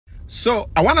So,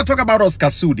 I want to talk about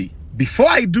Sudi. Before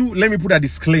I do, let me put a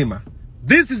disclaimer.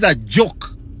 This is a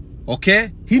joke,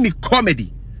 okay? Hii ni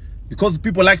comedy. Because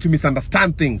people like to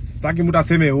misunderstand things. Staki muda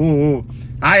seme, oh.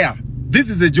 Aya, this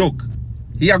is a joke.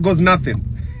 Here goes nothing.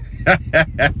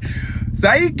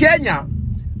 Sahi Kenya,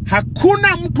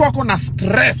 hakuna mtu wako na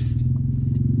stress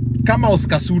kama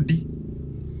Sudi.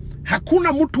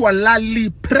 Hakuna mtu walali,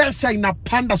 pressure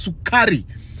inapanda sukari.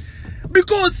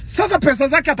 Because sasa pesa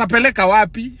zake atapeleka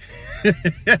wapi?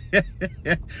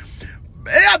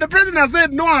 Yeah, the president has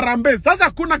said no harambe. Sasa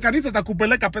kuna kanisa za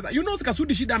kupeleka pesa. You know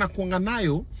Sudi shida anakuanga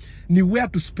nayo ni where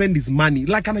to spend his money.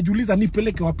 Like anajiuliza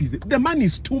nipeleke wapi? The money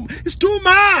is too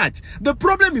much. The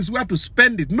problem is where to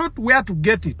spend it, not where to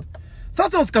get it.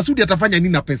 Sasa Sudi atafanya nini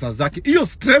na pesa zake? Hiyo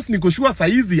stress niko sure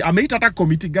saizi ameita hata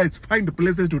committee, guys, find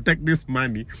places to take this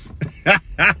money.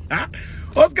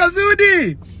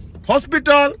 Sudi,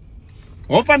 hospital,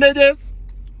 orphanages,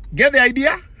 get the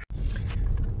idea?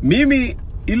 Mimi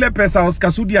ile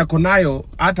pesa Sudi yako nayo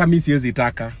hata mimi siwezi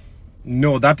taka.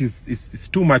 No, that is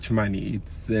too much money.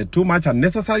 It's too much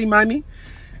unnecessary money.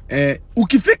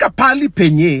 Ukifika pali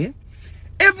penye,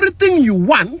 everything you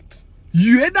want,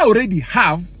 you either already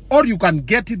have or you can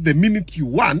get it the minute you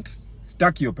want.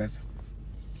 Staki yo pesa.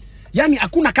 Yani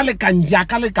hakuna kale kanja,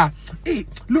 kale ka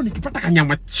leo nikipata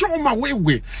kanyama choma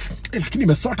wewe. Lakini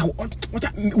nimesota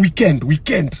wacha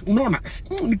weekend. Unaona?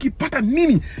 Nikipata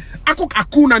nini?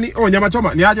 Hakuna ni nyama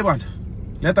choma. Ni aje bwana?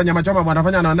 Leta nyama choma bwana,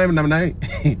 fanya namna hii.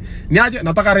 Ni aje?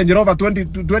 Nataka Range Rover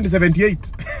 2078.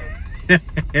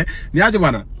 Ni aje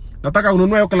bwana? Nataka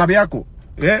ununue hiyo club yako.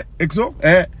 Exo?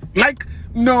 Like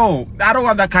no, I don't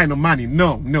want that kind of money.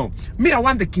 No. Me, I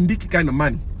want the kindiki kind of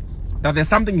money. That there's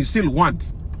something you still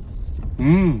want.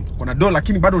 Kuna dola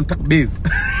lakini bado unataka base.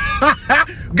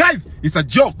 Guys, it's a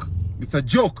joke. It's a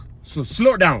joke. So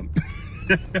slow down.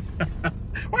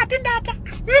 What in that?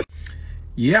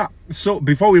 Yeah, so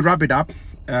before we wrap it up,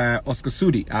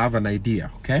 Sudi, I have an idea,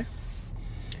 okay?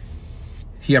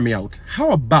 Hear me out.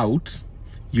 How about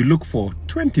you look for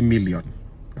 20 million,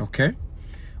 okay?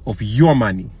 Of your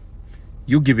money.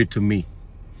 You give it to me.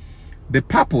 The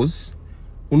purpose,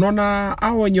 unaona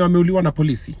hao wenye wameuliwa na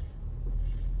polisi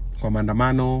kwa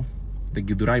maandamano, the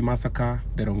Githurai massacre,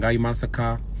 the Rongai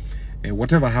massacre,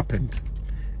 whatever happened,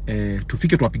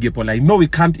 tufike tuwapige pole. I know we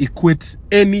can't equate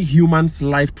any human's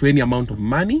life to any amount of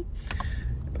money,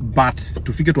 but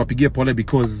tufike tuwapige pole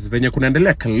because venye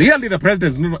kunaendelea, clearly the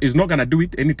president is not gonna do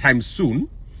it anytime soon.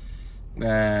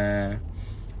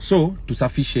 So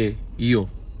tusafishe hiyo,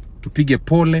 tupige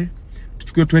pole,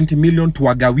 tuchukue 20 million,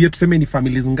 tuwagawie, tuseme ni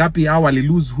families ngapi hao wali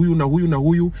lose huyu na huyu na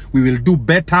huyu. We will do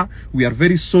better. We are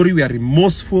very sorry, we are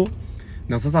remorseful.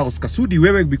 Na sasa Sudi,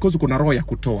 wewe because uko na roho ya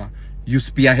kutoa, you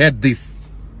spearhead this.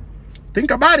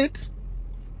 Think about it,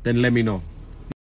 then let me know.